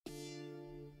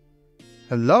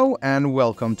Hello and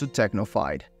welcome to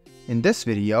Technofied. In this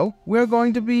video, we're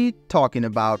going to be talking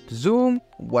about Zoom,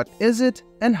 what is it,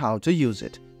 and how to use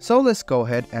it. So let's go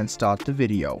ahead and start the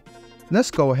video.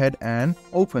 Let's go ahead and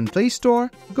open Play Store,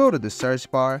 go to the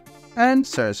search bar, and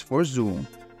search for Zoom.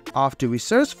 After we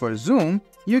search for Zoom,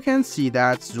 you can see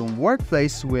that Zoom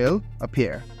Workplace will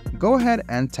appear. Go ahead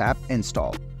and tap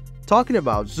Install. Talking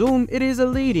about Zoom, it is a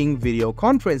leading video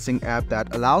conferencing app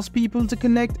that allows people to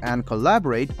connect and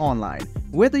collaborate online.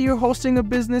 Whether you're hosting a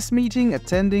business meeting,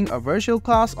 attending a virtual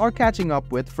class, or catching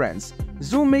up with friends,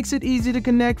 Zoom makes it easy to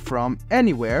connect from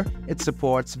anywhere. It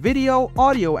supports video,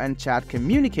 audio, and chat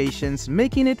communications,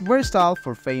 making it versatile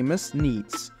for famous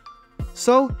needs.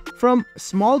 So, from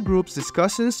small groups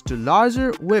discussions to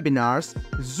larger webinars,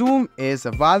 Zoom is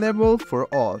available for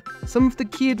all. Some of the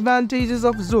key advantages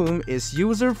of Zoom is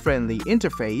user-friendly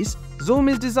interface. Zoom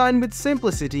is designed with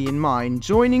simplicity in mind.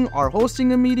 Joining or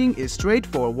hosting a meeting is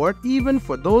straightforward even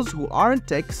for those who aren't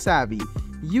tech-savvy.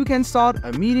 You can start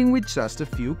a meeting with just a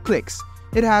few clicks.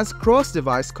 It has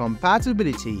cross-device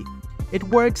compatibility. It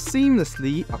works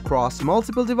seamlessly across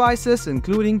multiple devices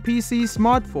including PCs,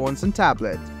 smartphones, and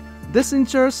tablets. This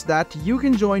ensures that you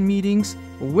can join meetings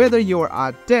whether you're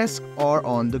at desk or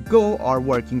on the go or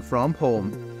working from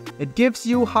home. It gives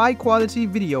you high-quality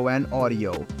video and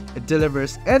audio. It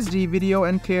delivers HD video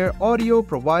and clear audio,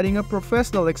 providing a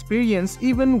professional experience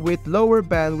even with lower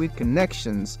bandwidth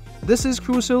connections. This is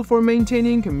crucial for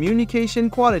maintaining communication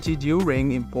quality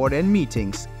during important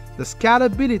meetings. The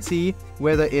scalability,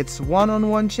 whether it's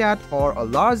one-on-one chat or a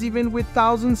large event with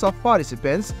thousands of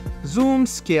participants, Zoom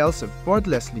scales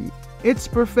effortlessly. It's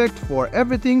perfect for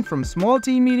everything from small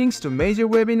team meetings to major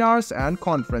webinars and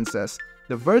conferences.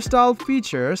 The versatile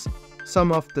features,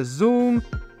 some of the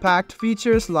Zoom-packed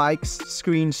features like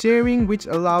screen sharing, which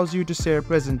allows you to share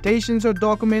presentations or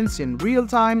documents in real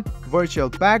time, virtual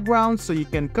backgrounds so you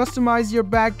can customize your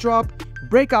backdrop,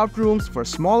 breakout rooms for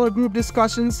smaller group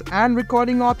discussions, and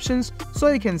recording options so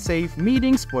you can save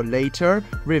meetings for later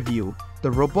review. The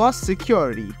robust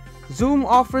security. Zoom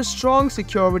offers strong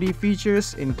security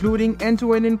features including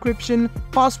end-to-end encryption,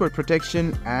 password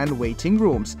protection, and waiting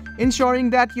rooms, ensuring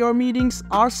that your meetings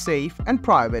are safe and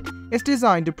private. It's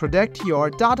designed to protect your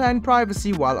data and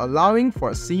privacy while allowing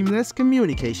for seamless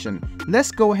communication.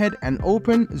 Let's go ahead and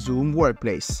open Zoom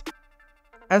Workplace.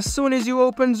 As soon as you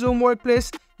open Zoom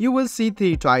Workplace, you will see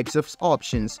three types of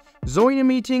options: join a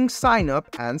meeting, sign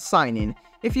up, and sign in.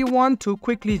 If you want to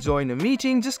quickly join a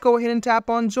meeting, just go ahead and tap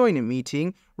on Join a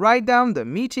Meeting. Write down the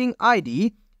meeting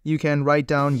ID. You can write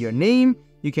down your name.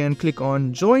 You can click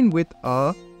on Join with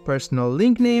a personal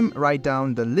link name. Write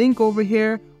down the link over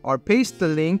here or paste the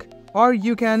link. Or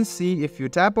you can see if you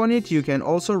tap on it, you can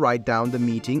also write down the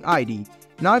meeting ID.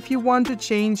 Now, if you want to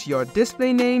change your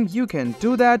display name, you can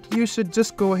do that. You should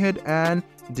just go ahead and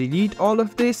delete all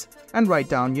of this and write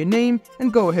down your name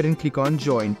and go ahead and click on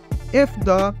Join. If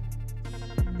the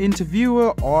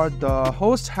interviewer or the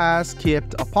host has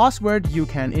kept a password, you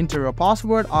can enter a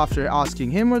password after asking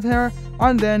him or her,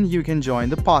 and then you can join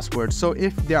the password. So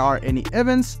if there are any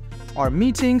events or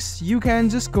meetings, you can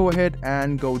just go ahead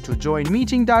and go to Join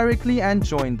Meeting directly and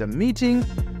join the meeting,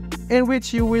 in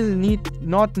which you will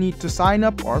not need to sign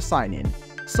up or sign in.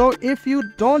 So if you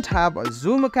don't have a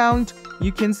Zoom account,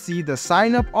 you can see the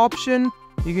sign up option.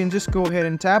 You can just go ahead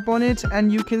and tap on it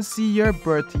and you can see your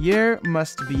birth year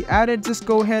must be added. Just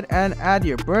go ahead and add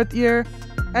your birth year,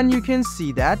 and you can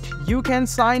see that you can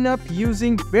sign up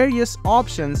using various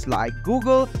options like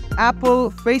Google, Apple,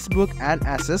 Facebook, and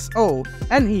SSO,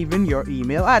 and even your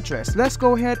email address. Let's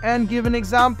go ahead and give an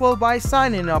example by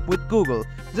signing up with Google.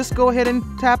 Just go ahead and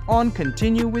tap on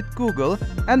Continue with Google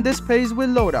and this page will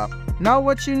load up. Now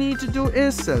what you need to do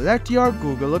is select your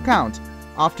Google account.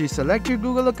 After you select your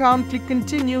Google account, click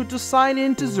Continue to sign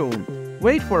in to Zoom.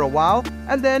 Wait for a while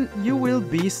and then you will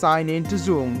be signed in to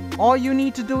Zoom. All you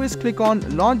need to do is click on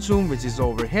Launch Zoom, which is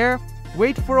over here.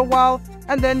 Wait for a while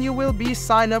and then you will be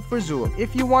signed up for Zoom.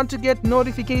 If you want to get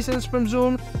notifications from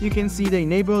Zoom, you can see the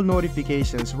enable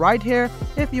notifications right here.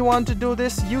 If you want to do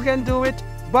this, you can do it.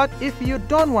 But if you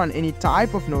don't want any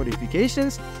type of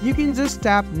notifications, you can just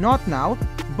tap Not Now.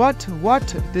 But what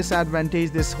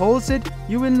disadvantage this holds it,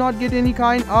 you will not get any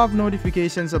kind of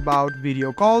notifications about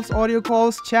video calls, audio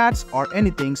calls, chats, or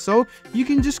anything. So you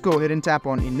can just go ahead and tap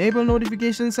on Enable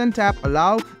Notifications and tap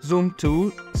Allow Zoom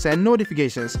to send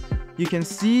notifications. You can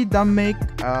see the Make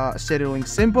Scheduling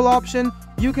Simple option.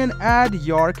 You can add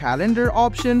your calendar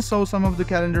option. So some of the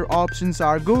calendar options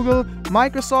are Google,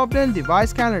 Microsoft, and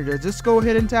Device Calendar. Just go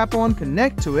ahead and tap on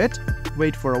Connect to it.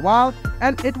 Wait for a while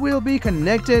and it will be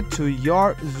connected to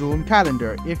your Zoom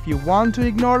calendar. If you want to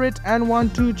ignore it and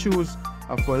want to choose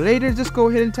For later, just go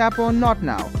ahead and tap on Not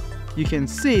Now. You can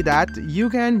see that you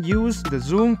can use the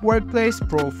Zoom Workplace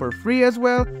Pro for free as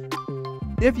well.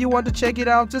 If you want to check it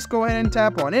out, just go ahead and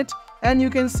tap on it, and you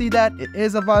can see that it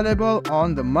is available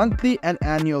on the monthly and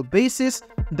annual basis.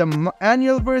 The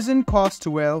annual version costs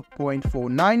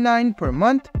 $12.499 per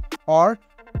month or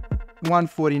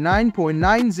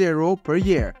 $149.90 per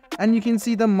year, and you can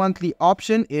see the monthly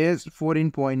option is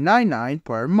 $14.99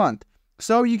 per month.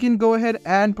 So you can go ahead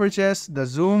and purchase the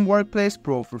Zoom Workplace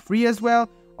Pro for free as well,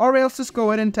 or else just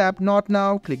go ahead and tap Not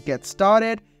Now, click Get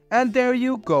Started, and there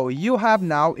you go. You have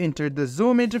now entered the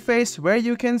Zoom interface where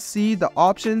you can see the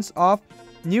options of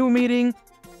New Meeting,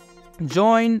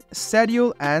 Join,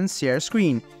 Schedule, and Share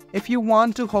Screen. If you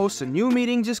want to host a new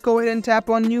meeting, just go ahead and tap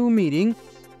on New Meeting,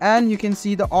 and you can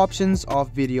see the options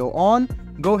of Video On.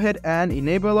 Go ahead and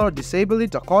enable or disable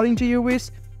it according to your wish.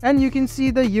 And you can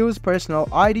see the Use Personal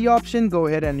ID option. Go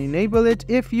ahead and enable it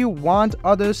if you want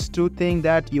others to think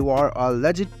that you are a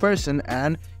legit person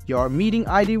and your meeting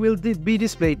ID will be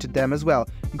displayed to them as well.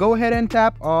 Go ahead and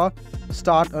tap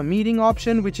Start a Meeting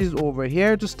option, which is over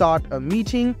here to start a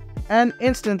meeting. And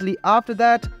instantly after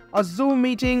that, a Zoom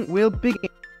meeting will begin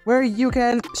where you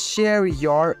can share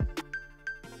your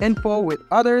info with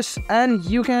others and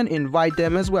you can invite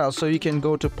them as well. So you can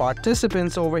go to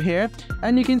Participants over here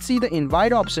and you can see the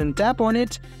Invite option. Tap on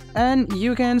it and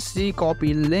you can see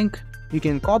Copy Link. You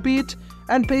can copy it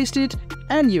and paste it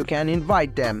and you can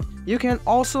invite them. You can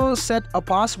also set a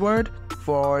password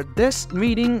for this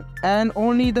meeting and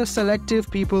only the selective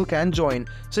people can join.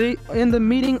 So in the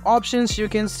meeting options, you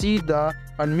can see the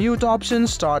unmute option,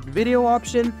 start video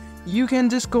option. You can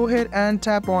just go ahead and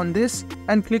tap on this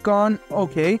and click on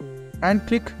OK and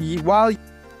click While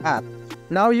App.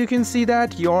 Now you can see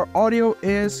that your audio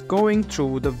is going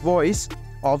through the voice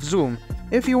of Zoom.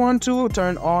 If you want to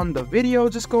turn on the video,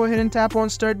 just go ahead and tap on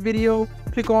Start Video,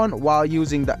 click on While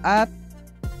Using the App,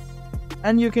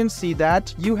 and you can see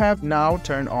that you have now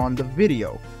turned on the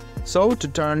video. So to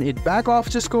turn it back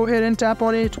off, just go ahead and tap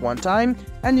on it one time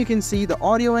and you can see the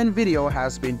audio and video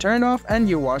has been turned off and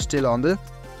you are still on the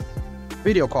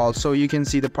video call. So you can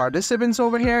see the participants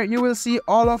over here. You will see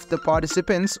all of the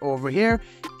participants over here.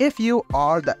 If you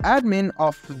are the admin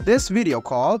of this video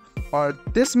call or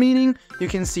this meeting, you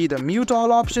can see the mute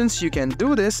all options. You can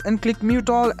do this and click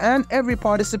mute all and every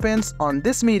participant on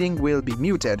this meeting will be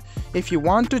muted. If you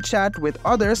want to chat with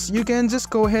others, you can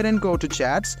just go ahead and go to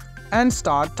chats and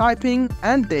start typing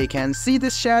and they can see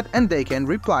this chat and they can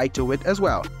reply to it as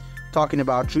well. Talking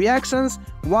about reactions,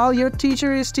 while your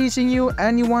teacher is teaching you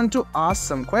and you want to ask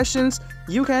some questions,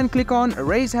 you can click on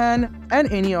raise hand and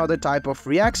any other type of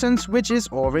reactions which is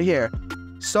over here.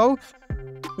 So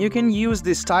you can use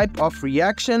this type of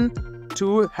reaction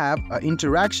to have an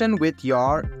interaction with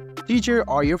your teacher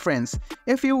or your friends.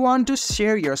 If you want to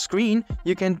share your screen,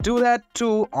 you can do that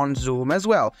too on Zoom as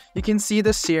well. You can see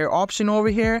the share option over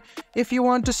here. If you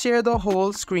want to share the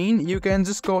whole screen, you can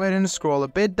just go ahead and scroll a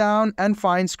bit down and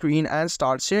find screen and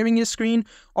start sharing your screen.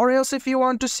 Or else if you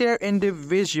want to share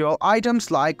individual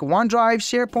items like OneDrive,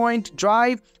 SharePoint,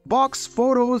 Drive, Box,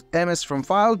 Photos, MS from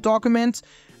File, Documents,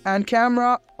 and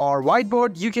Camera or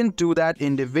Whiteboard, you can do that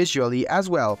individually as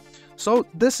well. So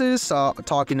this is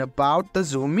talking about the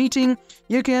Zoom meeting.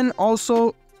 You can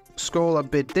also scroll a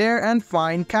bit there and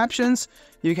find captions.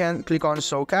 You can click on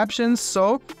show captions.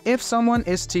 So if someone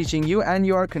is teaching you and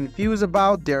you are confused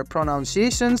about their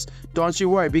pronunciations, don't you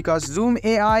worry, because Zoom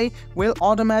AI will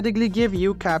automatically give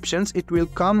you captions. It will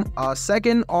come a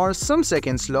second or some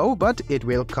seconds slow, but it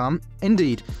will come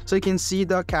indeed. So you can see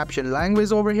the caption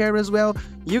language over here as well.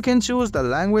 You can choose the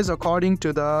language according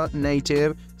to the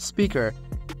native speaker.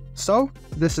 So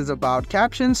this is about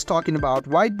captions. Talking about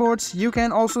whiteboards, you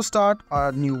can also start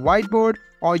a new whiteboard.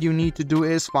 All you need to do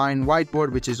is find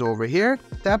whiteboard, which is over here.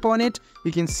 Tap on it.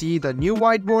 You can see the new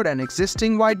whiteboard and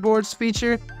existing whiteboards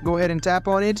feature. Go ahead and tap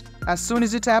on it. As soon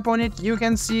as you tap on it, you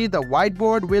can see the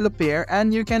whiteboard will appear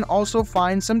and you can also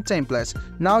find some templates.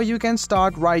 Now you can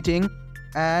start writing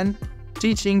and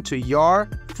teaching to your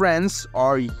friends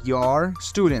or your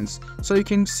students. So you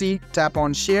can see, tap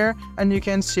on share and you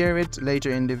can share it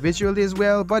later individually as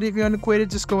well. But if you want to quit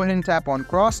it, just go ahead and tap on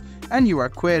cross and you are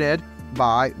quitted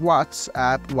by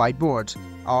WhatsApp whiteboards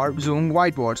or Zoom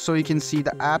whiteboard. So you can see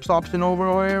the apps option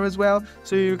over here as well.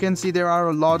 So you can see there are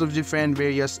a lot of different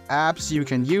various apps you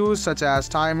can use, such as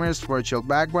timers, virtual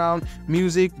background,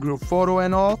 music, group photo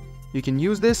and all. You can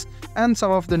use this, and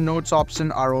some of the notes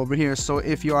option are over here. So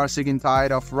if you are sick and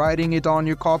tired of writing it on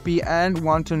your copy and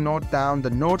want to note down the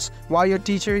notes while your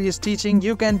teacher is teaching,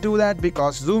 you can do that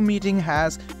because Zoom meeting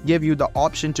has give you the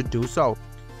option to do so.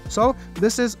 So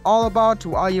this is all about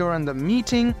while you're in the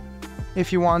meeting.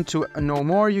 If you want to know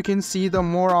more, you can see the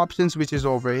more options, which is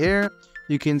over here.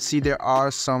 You can see there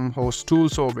are some host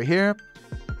tools over here.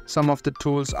 Some of the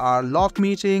tools are lock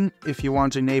meeting. If you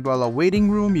want to enable a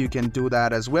waiting room, you can do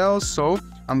that as well. So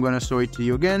I'm going to show it to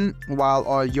you again.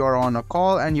 While you're on a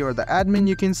call and you're the admin,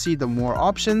 you can see the more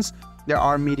options. There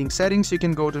are meeting settings. You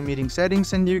can go to meeting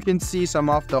settings and you can see some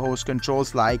of the host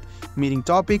controls like meeting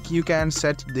topic. You can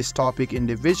set this topic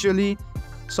individually.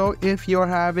 So if you're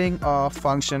having a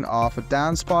function of a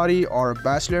dance party or a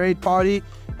bachelorette party,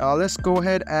 let's go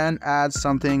ahead and add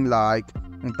something like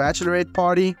a bachelorette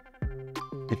party.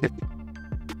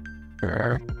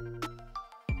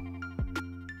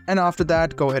 And after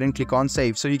that, go ahead and click on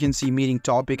save. So you can see meeting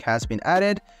topic has been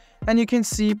added, and you can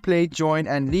see play, join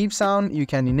and leave sound. You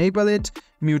can enable it,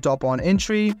 mute up on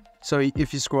entry. So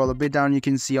if you scroll a bit down, you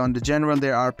can see on the general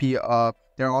there are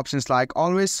options like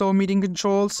always show meeting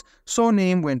controls, show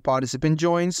name when participant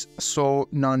joins, show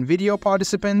non-video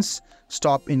participants,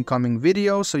 stop incoming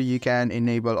video. So you can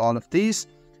enable all of these.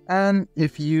 And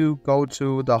if you go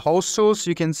to the host tools,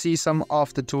 you can see some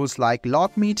of the tools like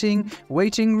lock meeting,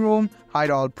 waiting room, hide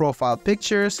all profile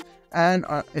pictures. And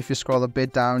if you scroll a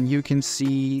bit down, you can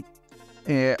see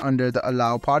under the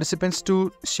allow participants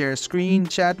to share screen,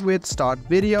 chat with, start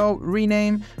video,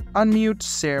 rename, unmute,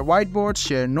 share whiteboard,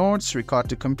 share notes, record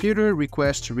to computer,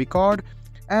 request to record.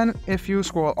 And if you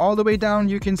scroll all the way down,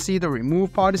 you can see the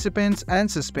remove participants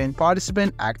and suspend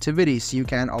participant activities. You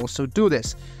can also do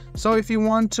this. So if you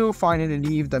want to finally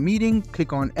leave the meeting,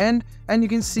 click on end and you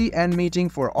can see end meeting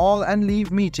for all and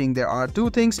leave meeting. There are two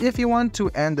things. If you want to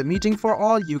end the meeting for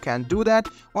all, you can do that.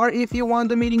 Or if you want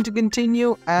the meeting to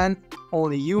continue and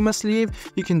only you must leave,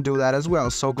 you can do that as well.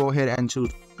 So go ahead and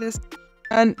choose this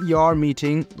and your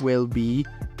meeting will be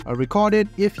recorded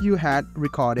if you had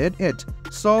recorded it.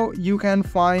 So you can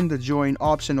find the join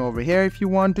option over here. If you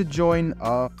want to join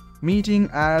a meeting,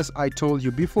 as I told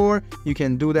you before, you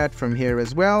can do that from here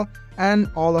as well, and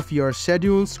all of your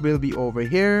schedules will be over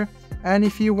here. And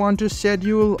if you want to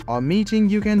schedule a meeting,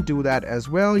 you can do that as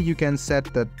well. You can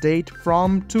set the date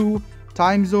from to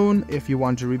time zone. If you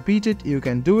want to repeat it, you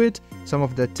can do it. Some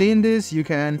of the attendees, you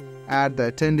can add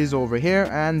the attendees over here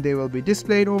and they will be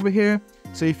displayed over here.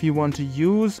 So if you want to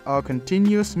use a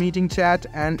continuous meeting chat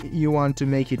and you want to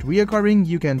make it reoccurring,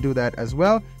 you can do that as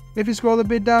well. If you scroll a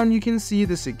bit down, you can see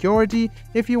the security.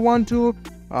 If you want to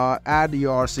add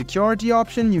your security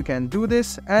option, you can do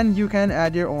this, and you can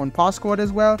add your own passcode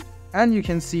as well. And you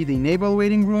can see the enable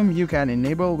waiting room. You can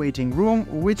enable waiting room,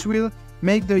 which will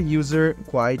make the user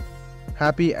quite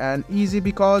happy and easy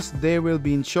because they will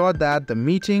be ensured that the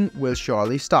meeting will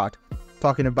surely start.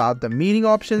 Talking about the meeting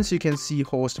options, you can see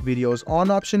host videos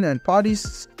on option and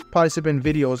participant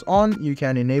videos on. You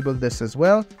can enable this as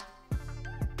well.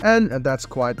 And that's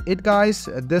quite it, guys.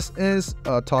 This is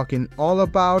talking all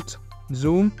about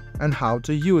Zoom and how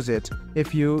to use it.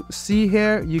 If you see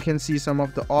here, you can see some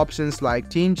of the options like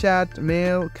team chat,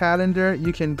 mail, calendar.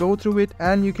 You can go through it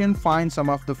and you can find some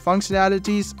of the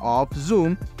functionalities of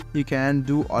Zoom. You can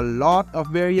do a lot of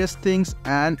various things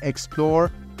and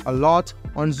explore a lot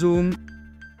on Zoom.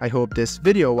 I hope this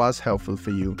video was helpful for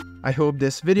you.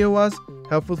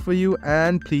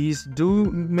 And please do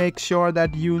make sure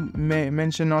that you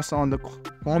mention us on the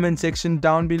comment section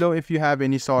down below if you have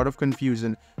any sort of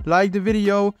confusion. Like the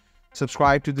video,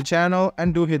 subscribe to the channel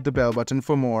and do hit the bell button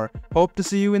for more. Hope to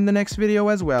see you in the next video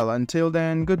as well. Until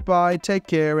then, goodbye, take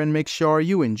care and make sure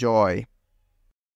you enjoy.